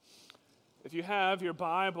If you have your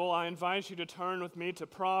Bible, I invite you to turn with me to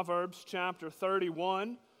Proverbs chapter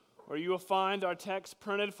 31, where you will find our text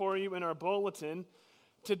printed for you in our bulletin.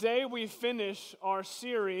 Today we finish our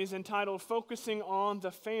series entitled Focusing on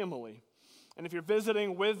the Family. And if you're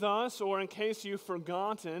visiting with us, or in case you've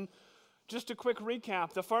forgotten, just a quick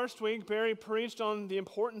recap. The first week, Barry preached on the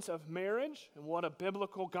importance of marriage and what a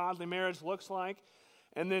biblical, godly marriage looks like.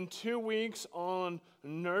 And then 2 weeks on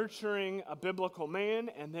nurturing a biblical man.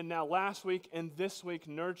 And then now last week and this week,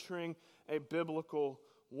 nurturing a biblical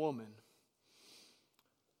woman.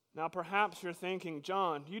 Now perhaps you're thinking,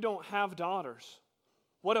 John, you don't have daughters.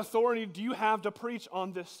 What authority do you have to preach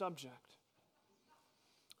on this subject?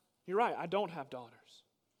 You're right, I don't have daughters.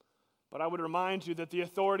 But I would remind you that the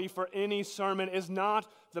authority for any sermon is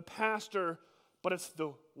not the pastor, but it's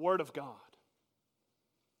the Word of God.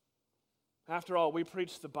 After all, we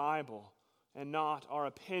preach the Bible and not our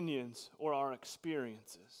opinions or our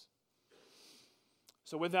experiences.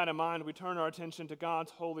 So with that in mind, we turn our attention to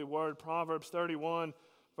God's holy word, Proverbs 31,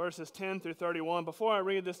 verses 10 through 31. Before I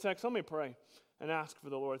read this text, let me pray and ask for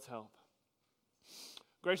the Lord's help.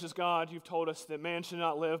 Gracious God, you've told us that man should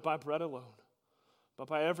not live by bread alone, but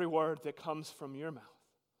by every word that comes from your mouth.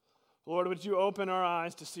 Lord, would you open our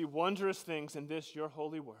eyes to see wondrous things in this, your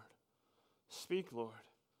holy word? Speak, Lord,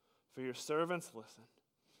 for your servants listen.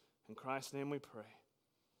 In Christ's name we pray.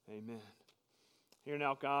 Amen. Hear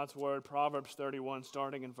now God's word, Proverbs 31,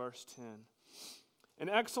 starting in verse 10. An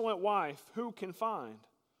excellent wife who can find?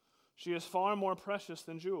 She is far more precious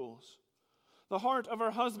than jewels. The heart of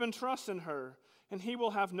her husband trusts in her, and he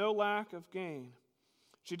will have no lack of gain.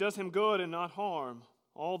 She does him good and not harm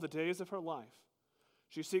all the days of her life.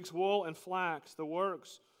 She seeks wool and flax,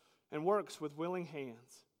 works with willing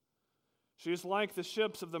hands. She is like the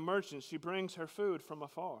ships of the merchants. She brings her food from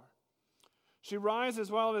afar. She rises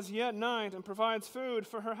while it is yet night and provides food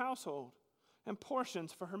for her household and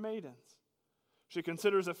portions for her maidens. She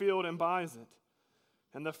considers a field and buys it,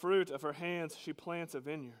 and the fruit of her hands she plants a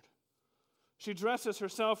vineyard. She dresses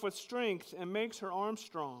herself with strength and makes her arms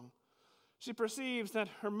strong. She perceives that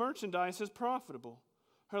her merchandise is profitable.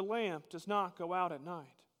 Her lamp does not go out at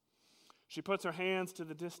night. She puts her hands to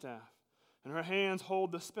the distaff, and her hands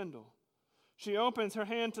hold the spindle. She opens her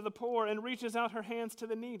hand to the poor and reaches out her hands to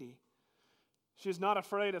the needy. She is not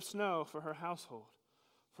afraid of snow for her household,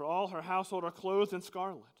 for all her household are clothed in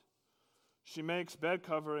scarlet. She makes bed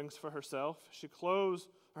coverings for herself.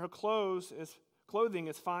 Her clothing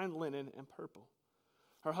is fine linen and purple.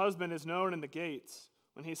 Her husband is known in the gates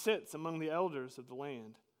when he sits among the elders of the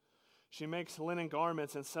land. She makes linen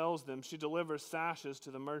garments and sells them. She delivers sashes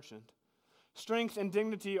to the merchant. Strength and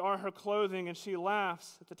dignity are her clothing, and she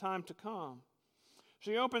laughs at the time to come.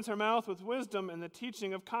 She opens her mouth with wisdom, and the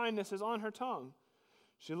teaching of kindness is on her tongue.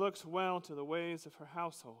 She looks well to the ways of her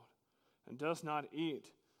household and does not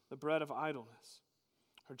eat the bread of idleness.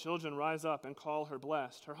 Her children rise up and call her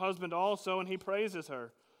blessed. Her husband also, and he praises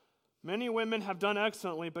her. Many women have done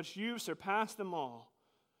excellently, but you surpass them all.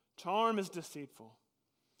 Charm is deceitful,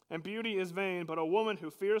 and beauty is vain, but a woman who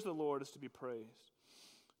fears the Lord is to be praised.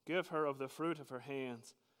 Give her of the fruit of her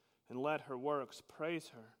hands, and let her works praise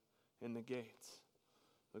her in the gates.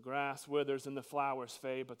 The grass withers and the flowers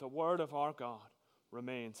fade, but the word of our God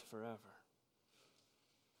remains forever.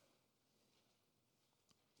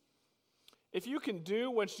 If you can do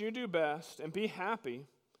what you do best and be happy,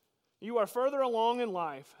 you are further along in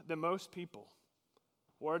life than most people.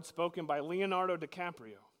 Words spoken by Leonardo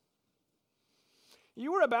DiCaprio.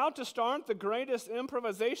 You are about to start the greatest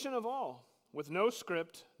improvisation of all, with no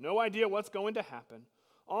script, no idea what's going to happen,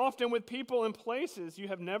 often with people and places you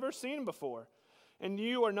have never seen before, and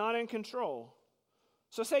you are not in control.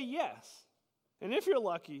 So say yes. And if you're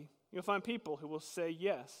lucky, you'll find people who will say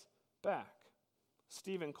yes back.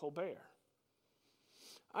 Stephen Colbert.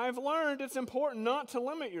 I've learned it's important not to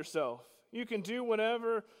limit yourself. You can do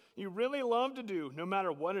whatever you really love to do, no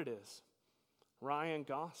matter what it is. Ryan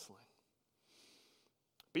Gosling.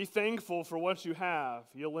 Be thankful for what you have.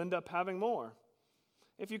 You'll end up having more.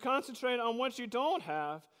 If you concentrate on what you don't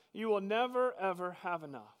have, you will never, ever have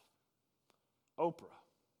enough. Oprah.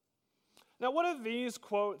 Now, what do these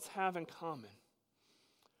quotes have in common?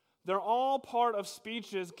 They're all part of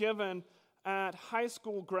speeches given at high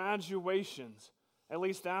school graduations. At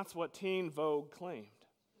least that's what Teen Vogue claimed.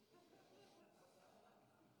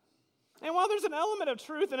 And while there's an element of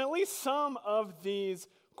truth in at least some of these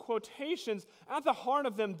quotations, at the heart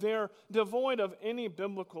of them, they're devoid of any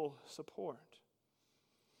biblical support.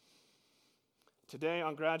 Today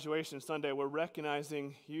on Graduation Sunday, we're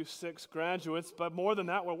recognizing U6 graduates, but more than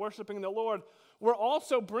that, we're worshiping the Lord. We're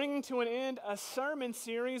also bringing to an end a sermon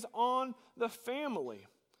series on the family.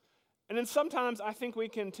 And then sometimes I think we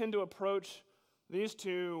can tend to approach these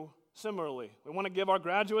two similarly. We want to give our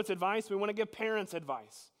graduates advice, we want to give parents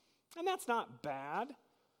advice. And that's not bad.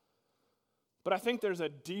 But I think there's a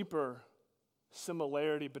deeper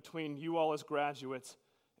similarity between you all as graduates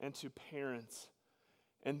and to parents.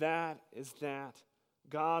 And that is that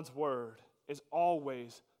God's word is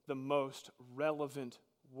always the most relevant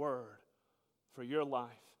word for your life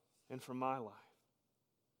and for my life.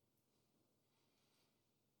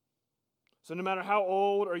 So no matter how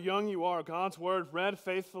old or young you are, God's word read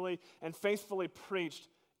faithfully and faithfully preached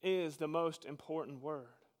is the most important word.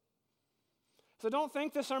 So don't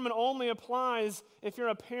think this sermon only applies if you're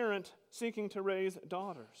a parent seeking to raise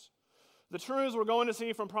daughters. The truths we're going to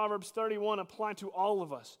see from Proverbs 31 apply to all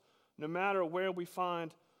of us, no matter where we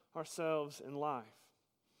find ourselves in life.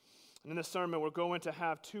 And in this sermon, we're going to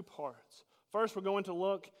have two parts. First, we're going to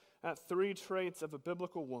look at 3 traits of a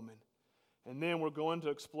biblical woman. And then we're going to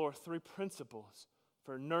explore 3 principles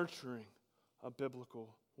for nurturing a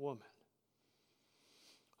biblical woman.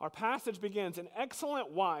 Our passage begins, an excellent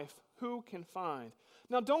wife who can find.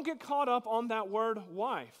 Now, don't get caught up on that word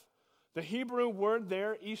wife. The Hebrew word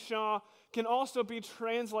there, isha, can also be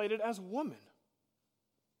translated as woman.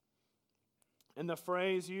 And the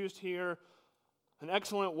phrase used here, an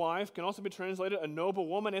excellent wife, can also be translated a noble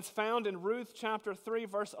woman. It's found in Ruth chapter 3,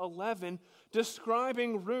 verse 11,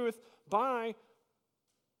 describing Ruth by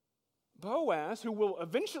Boaz, who will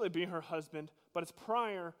eventually be her husband, but it's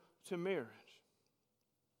prior to marriage.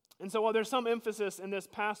 And so while there's some emphasis in this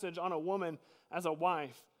passage on a woman as a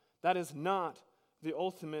wife, that is not the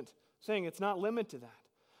ultimate thing. It's not limited to that.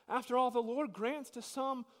 After all, the Lord grants to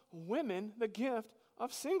some women the gift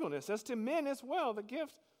of singleness. As to men as well, the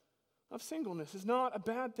gift of singleness is not a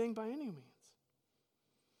bad thing by any means.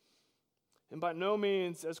 And by no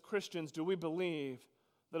means, as Christians, do we believe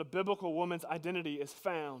that a biblical woman's identity is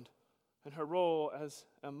found in her role as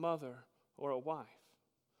a mother or a wife.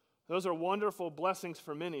 Those are wonderful blessings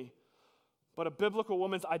for many, but a biblical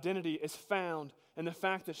woman's identity is found in the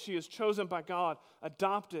fact that she is chosen by God,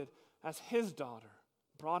 adopted as his daughter,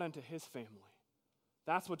 brought into his family.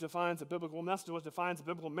 That's what defines a biblical woman. That's what defines a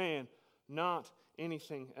biblical man, not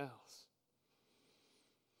anything else.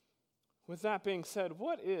 With that being said,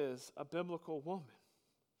 what is a biblical woman?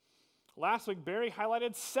 Last week, Barry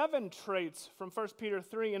highlighted 7 traits from 1 Peter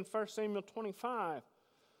 3 and 1 Samuel 25.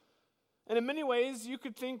 And in many ways, you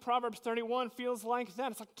could think Proverbs 31 feels like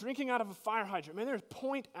that. It's like drinking out of a fire hydrant. Man, there's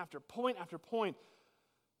point after point after point.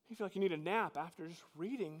 You feel like you need a nap after just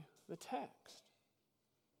reading the text.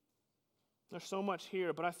 There's so much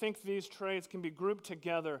here, but I think these traits can be grouped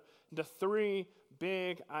together into 3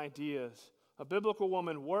 big ideas. A biblical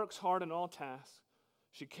woman works hard in all tasks.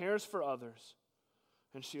 She cares for others.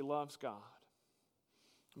 And she loves God.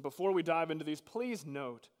 Before we dive into these, please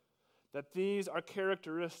note that these are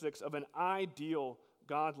characteristics of an ideal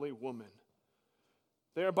godly woman.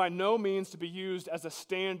 They are by no means to be used as a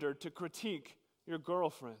standard to critique your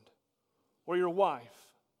girlfriend or your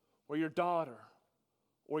wife or your daughter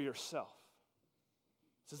or yourself.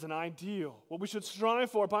 This is an ideal, what we should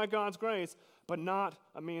strive for by God's grace, but not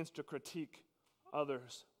a means to critique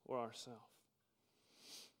others or ourselves.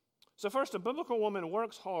 So first, a biblical woman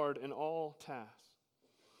works hard in all tasks.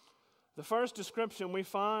 The first description we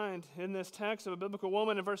find in this text of a biblical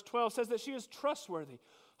woman in verse 12 says that she is trustworthy.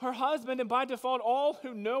 Her husband, and by default, all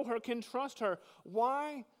who know her can trust her.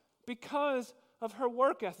 Why? Because of her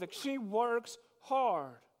work ethic. She works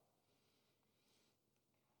hard.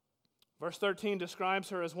 Verse 13 describes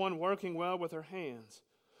her as one working well with her hands.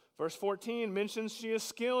 Verse 14 mentions she is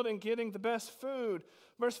skilled in getting the best food.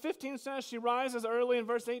 Verse 15 says she rises early, and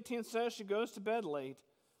verse 18 says she goes to bed late.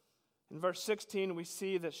 In verse 16, we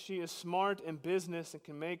see that she is smart in business and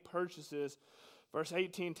can make purchases. Verse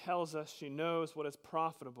 18 tells us she knows what is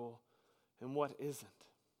profitable and what isn't.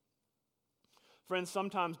 Friends,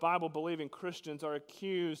 sometimes Bible-believing Christians are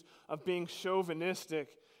accused of being chauvinistic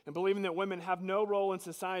and believing that women have no role in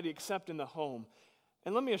society except in the home.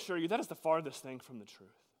 And let me assure you, that is the farthest thing from the truth.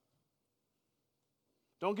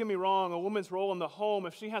 Don't get me wrong, a woman's role in the home,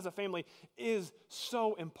 if she has a family, is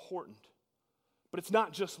so important. But it's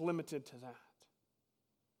not just limited to that.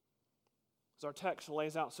 As our text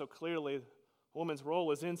lays out so clearly, a woman's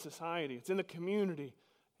role is in society. It's in the community.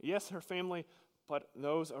 Yes, her family, but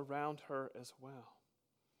those around her as well.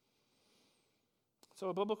 So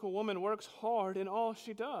a biblical woman works hard in all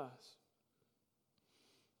she does.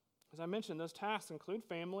 As I mentioned, those tasks include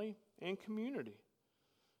family and community.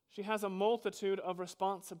 She has a multitude of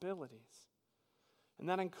responsibilities, and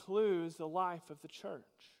that includes the life of the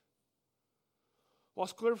church. While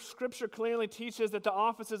Scripture clearly teaches that the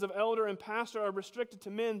offices of elder and pastor are restricted to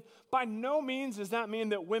men, by no means does that mean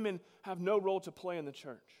that women have no role to play in the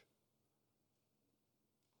church.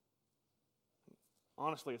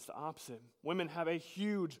 Honestly, it's the opposite. Women have a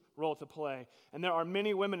huge role to play, and there are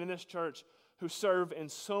many women in this church who serve in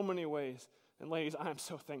so many ways. And ladies, I am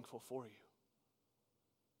so thankful for you.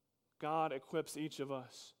 God equips each of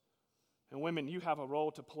us. And women, you have a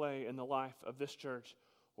role to play in the life of this church,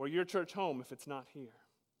 or your church home if it's not here.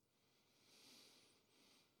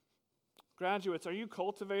 Graduates, are you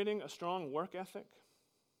cultivating a strong work ethic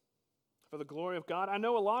for the glory of God? I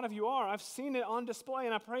know a lot of you are. I've seen it on display,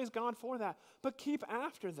 and I praise God for that. But keep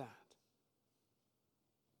after that.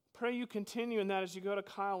 Pray you continue in that as you go to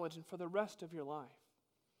college and for the rest of your life.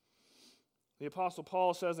 The Apostle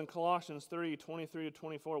Paul says in Colossians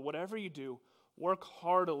 3:23-24, whatever you do, work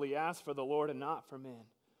heartily as for the Lord and not for men,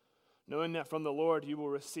 knowing that from the Lord you will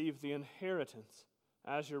receive the inheritance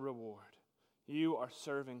as your reward. You are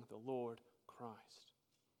serving the Lord Christ.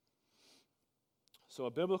 So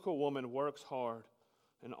a biblical woman works hard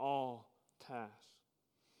in all tasks.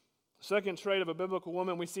 The second trait of a biblical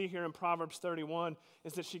woman we see here in Proverbs 31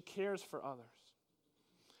 is that she cares for others.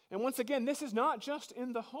 And once again, this is not just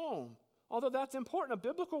in the home, although that's important. A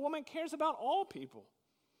biblical woman cares about all people.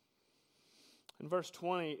 In verse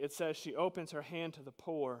 20, it says, she opens her hand to the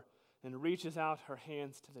poor and reaches out her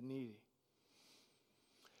hands to the needy.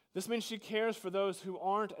 This means she cares for those who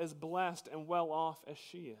aren't as blessed and well off as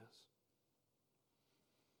she is.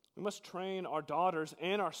 We must train our daughters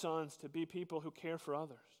and our sons to be people who care for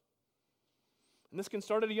others. And this can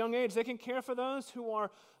start at a young age. They can care for those who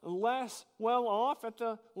are less well off at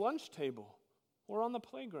the lunch table or on the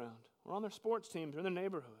playground or on their sports teams or in their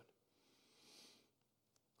neighborhood.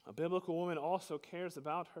 A biblical woman also cares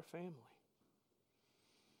about her family.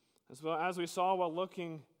 As well as we saw while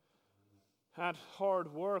looking at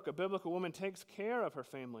hard work, a biblical woman takes care of her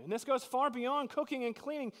family. And this goes far beyond cooking and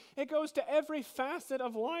cleaning. It goes to every facet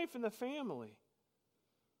of life in the family.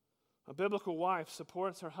 A biblical wife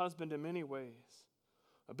supports her husband in many ways.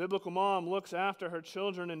 A biblical mom looks after her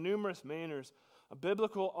children in numerous manners. A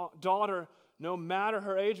biblical daughter, no matter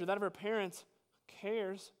her age or that of her parents,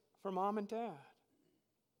 cares for mom and dad.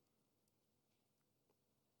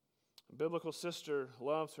 A biblical sister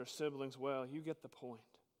loves her siblings well. You get the point.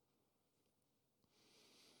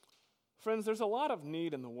 Friends, there's a lot of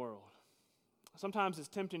need in the world. Sometimes it's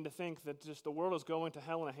tempting to think that just the world is going to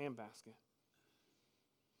hell in a handbasket.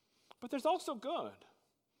 But there's also good.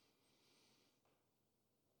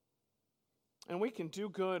 And we can do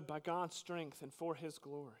good by God's strength and for His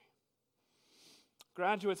glory.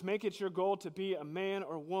 Graduates, make it your goal to be a man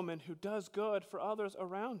or woman who does good for others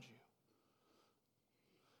around you.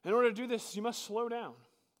 In order to do this, you must slow down,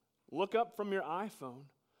 look up from your iPhone,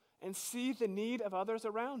 and see the need of others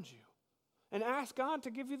around you. And ask God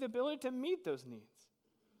to give you the ability to meet those needs.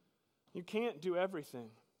 You can't do everything,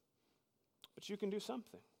 but you can do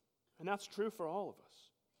something. And that's true for all of us.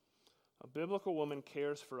 A biblical woman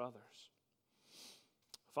cares for others.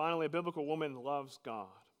 Finally, a biblical woman loves God.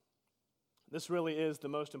 This really is the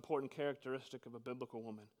most important characteristic of a biblical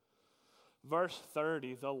woman. Verse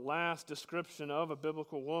 30, the last description of a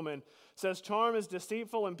biblical woman, says, charm is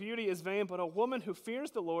deceitful and beauty is vain, but a woman who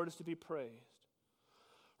fears the Lord is to be praised.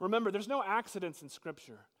 Remember, there's no accidents in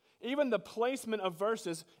Scripture. Even the placement of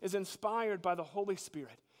verses is inspired by the Holy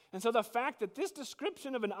Spirit. And so the fact that this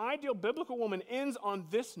description of an ideal biblical woman ends on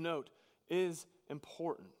this note is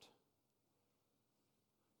important.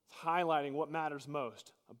 It's highlighting what matters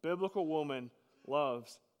most. A biblical woman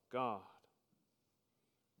loves God.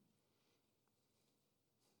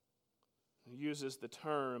 He uses the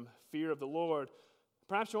term fear of the Lord.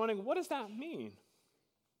 Perhaps you're wondering, what does that mean?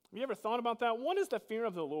 Have you ever thought about that? What is the fear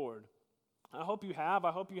of the Lord? I hope you have.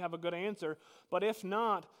 I hope you have a good answer. But if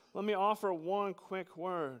not, let me offer one quick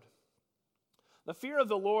word. The fear of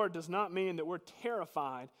the Lord does not mean that we're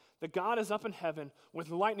terrified that God is up in heaven with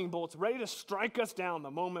lightning bolts ready to strike us down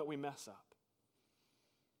the moment we mess up.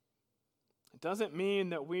 It doesn't mean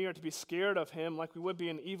that we are to be scared of Him like we would be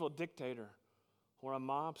an evil dictator or a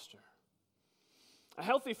mobster. A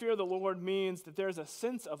healthy fear of the Lord means that there's a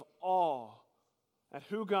sense of awe at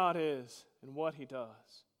who God is and what He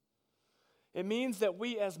does. It means that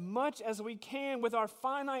we, as much as we can with our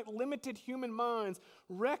finite, limited human minds,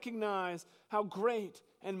 recognize how great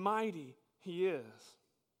and mighty He is.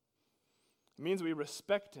 It means we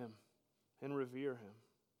respect Him and revere Him.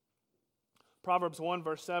 Proverbs 1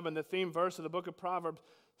 verse 7, the theme verse of the book of Proverbs,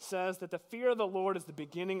 says that the fear of the Lord is the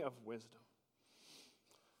beginning of wisdom.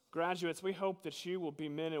 Graduates, we hope that you will be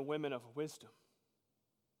men and women of wisdom.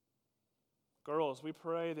 Girls, we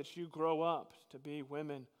pray that you grow up to be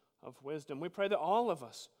women of wisdom. We pray that all of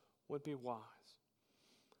us would be wise.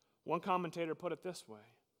 One commentator put it this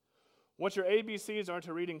way: what your ABCs are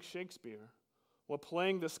to reading Shakespeare, what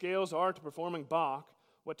playing the scales are to performing Bach,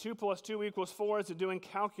 what 2 + 2 = 4 is to doing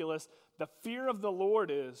calculus, the fear of the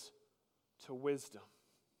Lord is to wisdom.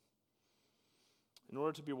 In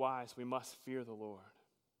order to be wise, we must fear the Lord.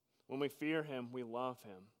 When we fear him, we love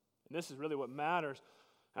him. And this is really what matters.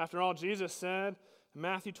 After all, Jesus said in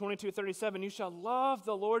Matthew 22:37, you shall love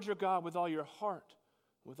the Lord your God with all your heart,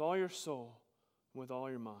 with all your soul, and with all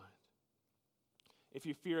your mind. If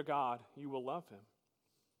you fear God, you will love him.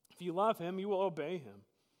 If you love him, you will obey him.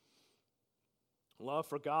 Love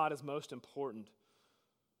for God is most important.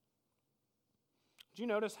 Did you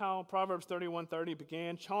notice how Proverbs 31:30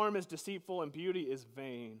 began? Charm is deceitful and beauty is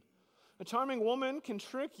vain. A charming woman can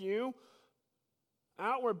trick you.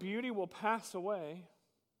 Outward beauty will pass away.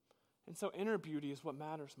 And so inner beauty is what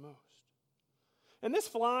matters most. And this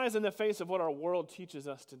flies in the face of what our world teaches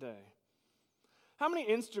us today. How many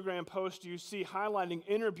Instagram posts do you see highlighting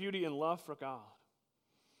inner beauty and love for God?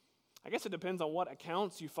 I guess it depends on what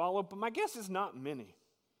accounts you follow, but my guess is not many.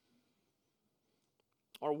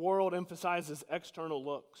 Our world emphasizes external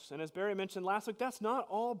looks. And as Barry mentioned last week, that's not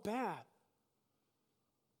all bad.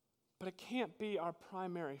 But it can't be our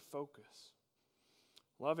primary focus.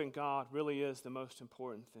 Loving God really is the most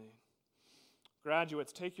important thing.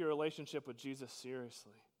 Graduates, take your relationship with Jesus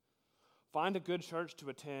seriously. Find a good church to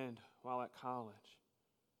attend while at college.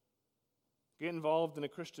 Get involved in a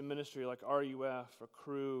Christian ministry like RUF or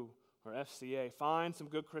Cru or FCA. Find some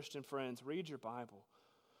good Christian friends. Read your Bible.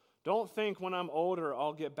 Don't think when I'm older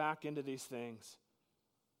I'll get back into these things.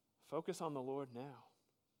 Focus on the Lord now.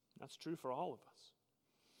 That's true for all of us.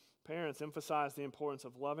 Parents, emphasize the importance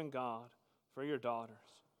of loving God for your daughters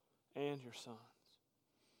and your sons.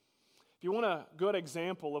 If you want a good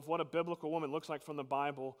example of what a biblical woman looks like from the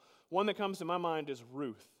Bible, one that comes to my mind is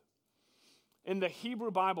Ruth. In the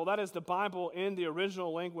Hebrew Bible, that is the Bible in the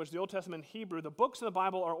original language, the Old Testament Hebrew, the books of the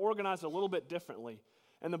Bible are organized a little bit differently.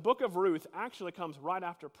 And the book of Ruth actually comes right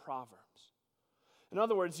after Proverbs. In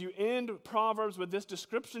other words, you end Proverbs with this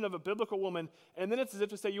description of a biblical woman, and then it's as if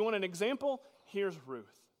to say, you want an example? Here's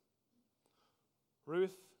Ruth.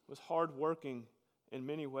 Ruth was hardworking in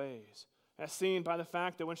many ways, as seen by the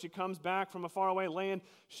fact that when she comes back from a faraway land,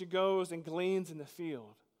 she goes and gleans in the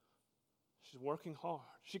field. She's working hard.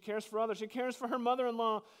 She cares for others. She cares for her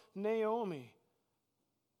mother-in-law, Naomi,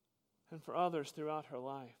 and for others throughout her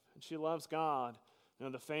life. And she loves God. You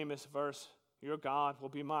know, the famous verse, your God will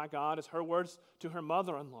be my God, is her words to her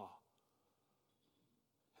mother-in-law.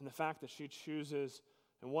 And the fact that she chooses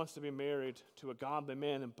and wants to be married to a godly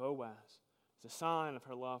man in Boaz is a sign of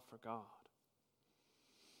her love for God.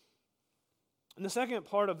 In the second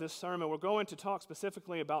part of this sermon, we're going to talk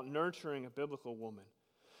specifically about nurturing a biblical woman.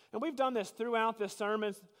 And we've done this throughout this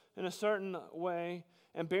sermon in a certain way,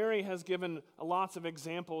 and Barry has given lots of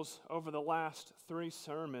examples over the last 3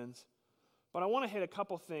 sermons. But I want to hit a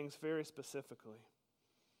couple things very specifically.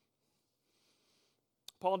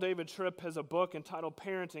 Paul David Tripp has a book entitled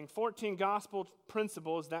Parenting, 14 Gospel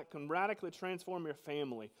Principles that can radically transform your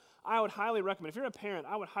family. I would highly recommend, if you're a parent,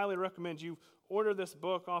 I would highly recommend you order this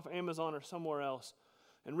book off Amazon or somewhere else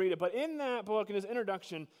and read it. But in that book, in his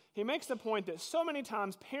introduction, he makes the point that so many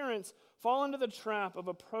times parents fall into the trap of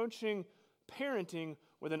approaching parenting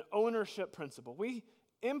with an ownership principle. We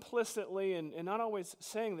implicitly, and not always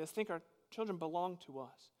saying this, think our children belong to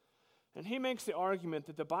us. And he makes the argument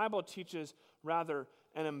that the Bible teaches rather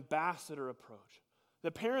an ambassador approach.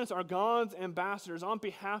 The parents are God's ambassadors on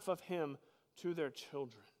behalf of him to their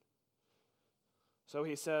children. So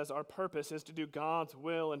he says our purpose is to do God's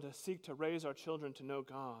will and to seek to raise our children to know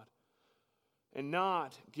God, and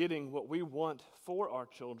not getting what we want for our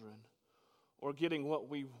children or getting what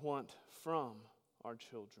we want from our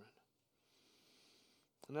children.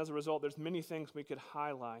 And as a result, there's many things we could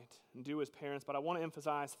highlight and do as parents, but I want to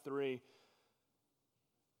emphasize 3.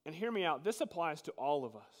 And hear me out, this applies to all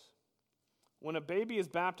of us. When a baby is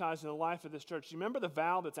baptized in the life of this church, do you remember the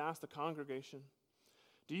vow that's asked the congregation?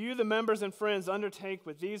 Do you, the members and friends, undertake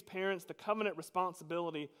with these parents the covenant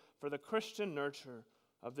responsibility for the Christian nurture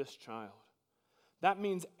of this child? That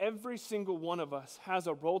means every single one of us has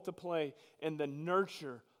a role to play in the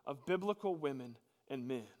nurture of biblical women and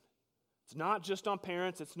men. It's not just on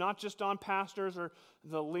parents. It's not just on pastors or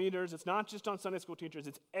the leaders. It's not just on Sunday school teachers.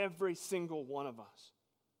 It's every single one of us.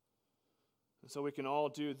 And so we can all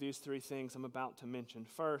do these 3 things I'm about to mention.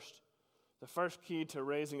 First, the first key to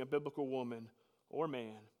raising a biblical woman or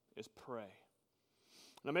man is pray.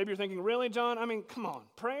 Now, maybe you're thinking, really, John? I mean, come on,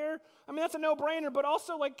 prayer? I mean, that's a no-brainer, but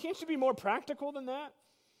also, can't you be more practical than that?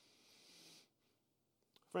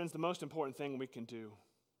 Friends, the most important thing we can do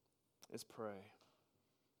is pray.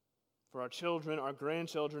 For our children, our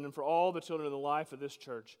grandchildren, and for all the children in the life of this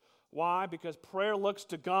church. Why? Because prayer looks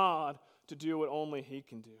to God to do what only He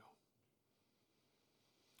can do.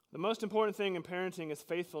 The most important thing in parenting is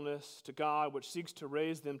faithfulness to God, which seeks to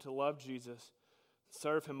raise them to love Jesus and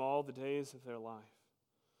serve Him all the days of their life.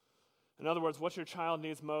 In other words, what your child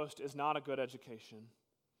needs most is not a good education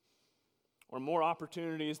or more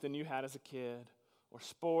opportunities than you had as a kid, or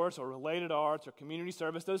sports or related arts or community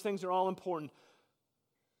service. Those things are all important.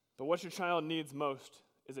 But what your child needs most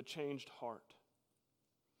is a changed heart.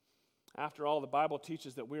 After all, the Bible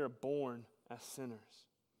teaches that we are born as sinners.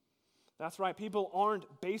 That's right, people aren't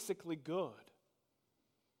basically good.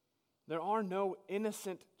 There are no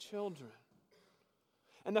innocent children.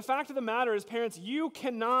 And the fact of the matter is, parents, you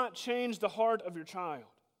cannot change the heart of your child.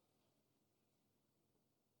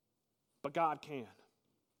 But God can.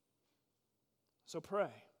 So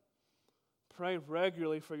pray. Pray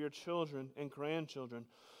regularly for your children and grandchildren.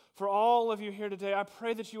 For all of you here today, I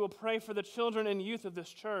pray that you will pray for the children and youth of this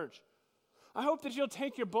church. I hope that you'll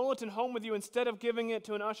take your bulletin home with you instead of giving it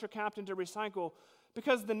to an usher captain to recycle,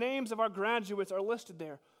 because the names of our graduates are listed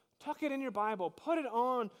there. Tuck it in your Bible. Put it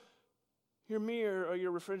on your mirror or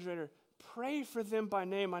your refrigerator. Pray for them by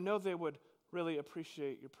name. I know they would really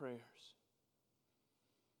appreciate your prayers.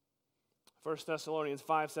 1 Thessalonians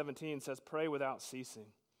 5:17 says, pray without ceasing.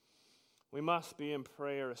 We must be in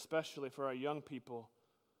prayer, especially for our young people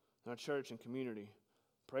in our church and community.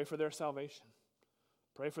 Pray for their salvation.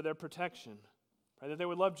 Pray for their protection. Pray that they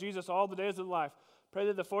would love Jesus all the days of their life. Pray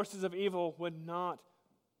that the forces of evil would not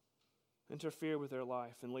interfere with their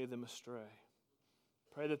life and lead them astray.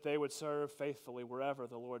 Pray that they would serve faithfully wherever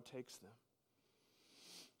the Lord takes them.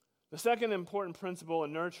 The second important principle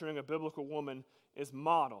in nurturing a biblical woman is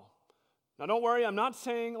model. Now don't worry, I'm not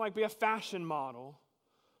saying be a fashion model,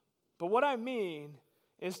 but what I mean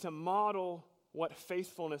is to model what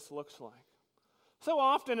faithfulness looks like. So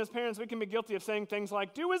often as parents, we can be guilty of saying things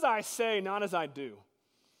like, do as I say, not as I do.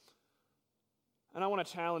 And I want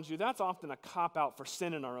to challenge you, that's often a cop-out for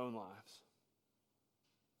sin in our own lives.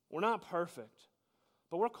 We're not perfect,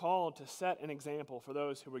 but we're called to set an example for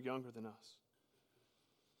those who are younger than us.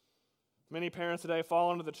 Many parents today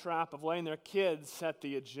fall into the trap of letting their kids set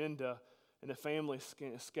the agenda in the family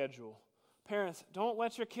schedule. Parents, don't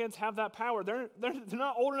let your kids have that power. They're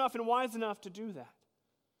not old enough and wise enough to do that.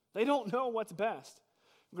 They don't know what's best.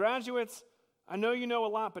 Graduates, I know you know a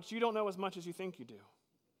lot, but you don't know as much as you think you do.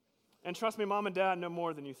 And trust me, mom and dad know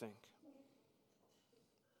more than you think.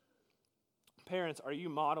 Parents, are you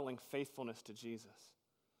modeling faithfulness to Jesus?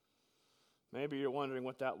 Maybe you're wondering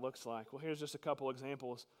what that looks like. Well, here's just a couple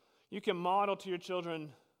examples. You can model to your children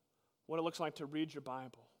what it looks like to read your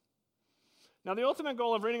Bible. Now, the ultimate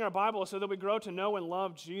goal of reading our Bible is so that we grow to know and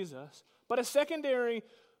love Jesus, but a secondary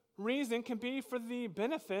reason can be for the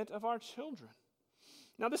benefit of our children.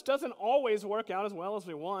 Now, this doesn't always work out as well as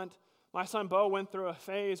we want. My son Bo went through a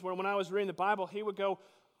phase where when I was reading the Bible, he would go,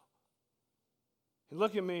 he'd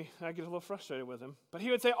look at me, and I'd get a little frustrated with him, but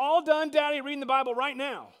he would say, all done, Daddy, reading the Bible right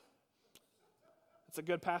now. It's a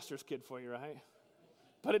good pastor's kid for you, right?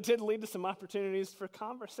 But it did lead to some opportunities for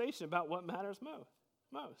conversation about what matters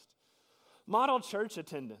most. Model church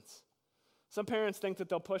attendance. Some parents think that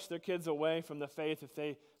they'll push their kids away from the faith if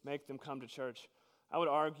they make them come to church. I would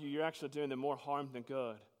argue you're actually doing them more harm than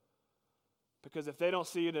good. Because if they don't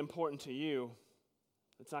see it important to you,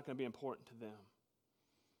 it's not going to be important to them.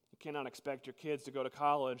 You cannot expect your kids to go to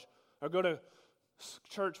college or go to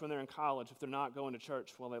church when they're in college if they're not going to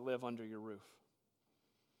church while they live under your roof.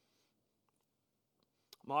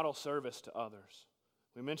 Model service to others.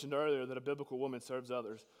 We mentioned earlier that a biblical woman serves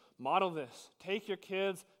others. Model this. Take your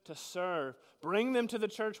kids to serve. Bring them to the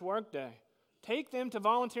church workday. Take them to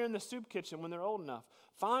volunteer in the soup kitchen when they're old enough.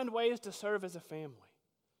 Find ways to serve as a family.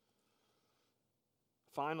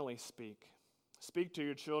 Finally, speak. Speak to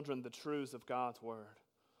your children the truths of God's word.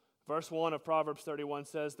 Verse 1 of Proverbs 31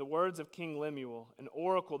 says, the words of King Lemuel, an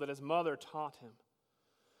oracle that his mother taught him.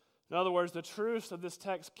 In other words, the truths of this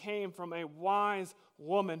text came from a wise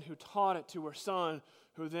woman who taught it to her son,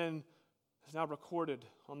 who then is now recorded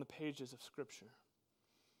on the pages of Scripture.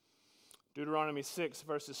 Deuteronomy 6,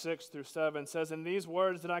 verses 6 through 7 says, and these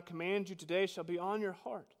words that I command you today shall be on your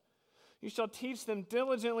heart. You shall teach them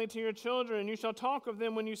diligently to your children, and you shall talk of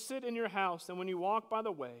them when you sit in your house, and when you walk by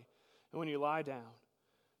the way, and when you lie down,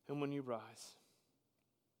 and when you rise.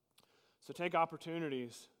 So take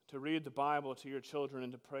opportunities to read the Bible to your children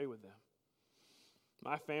and to pray with them.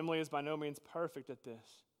 My family is by no means perfect at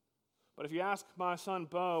this. But if you ask my son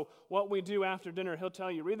Bo what we do after dinner, he'll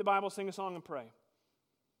tell you, read the Bible, sing a song, and pray.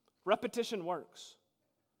 Repetition works.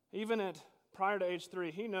 Even prior to age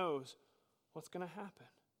 3, he knows what's going to happen.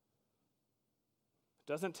 It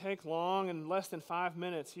doesn't take long. In less than 5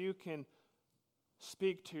 minutes, you can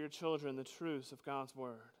speak to your children the truths of God's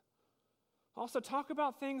word. Also, talk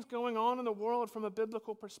about things going on in the world from a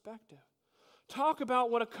biblical perspective. Talk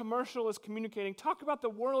about what a commercial is communicating. Talk about the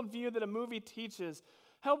worldview that a movie teaches.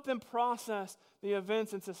 Help them process the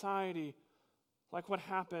events in society, like what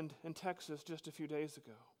happened in Texas just a few days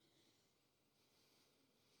ago.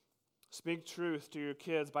 Speak truth to your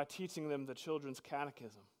kids by teaching them the children's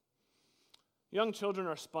catechism. Young children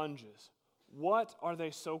are sponges. What are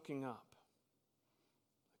they soaking up?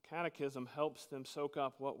 The catechism helps them soak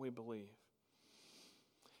up what we believe.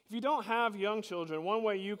 If you don't have young children, one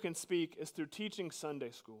way you can speak is through teaching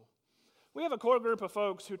Sunday school. We have a core group of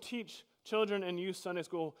folks who teach children and youth Sunday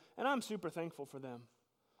school, and I'm super thankful for them.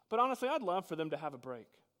 But honestly, I'd love for them to have a break.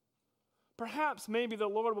 Perhaps maybe the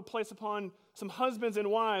Lord will place upon some husbands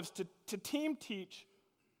and wives to team teach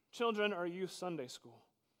children or youth Sunday school.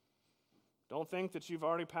 Don't think that you've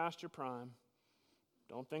already passed your prime.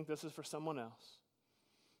 Don't think this is for someone else.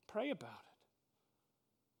 Pray about it.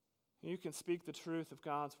 You can speak the truth of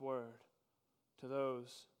God's word to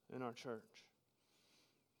those in our church.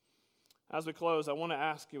 As we close, I want to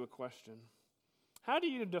ask you a question. How do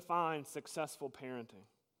you define successful parenting?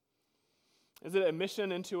 Is it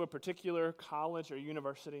admission into a particular college or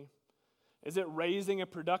university? Is it raising a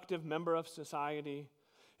productive member of society?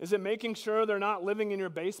 Is it making sure they're not living in your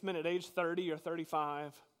basement at age 30 or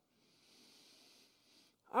 35?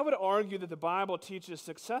 I would argue that the Bible teaches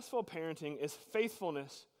successful parenting is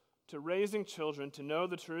faithfulness to raising children to know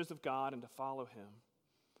the truths of God and to follow Him.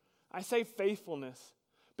 I say faithfulness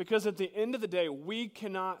because at the end of the day, we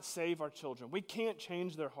cannot save our children. We can't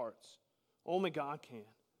change their hearts. Only God can.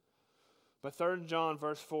 But 3 John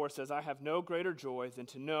verse 4 says, I have no greater joy than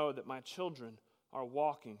to know that my children are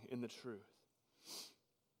walking in the truth.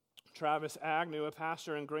 Travis Agnew, a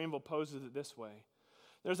pastor in Greenville, poses it this way.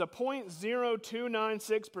 There's a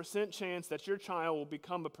 0.0296% chance that your child will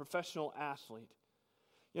become a professional athlete.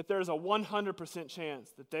 Yet there's a 100%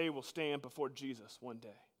 chance that they will stand before Jesus one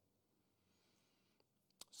day.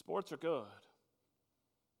 Sports are good.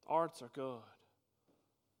 Arts are good.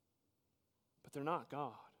 But they're not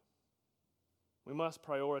God. We must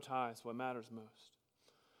prioritize what matters most.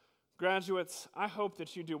 Graduates, I hope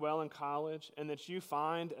that you do well in college and that you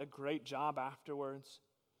find a great job afterwards.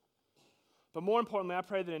 But more importantly, I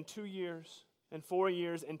pray that in 2 years, in 4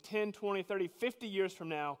 years, in 10, 20, 30, 50 years from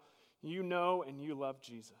now, you know and you love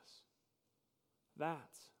Jesus.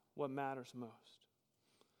 That's what matters most.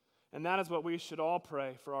 And that is what we should all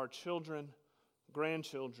pray for our children,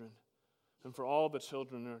 grandchildren, and for all the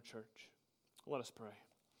children in our church. Let us pray.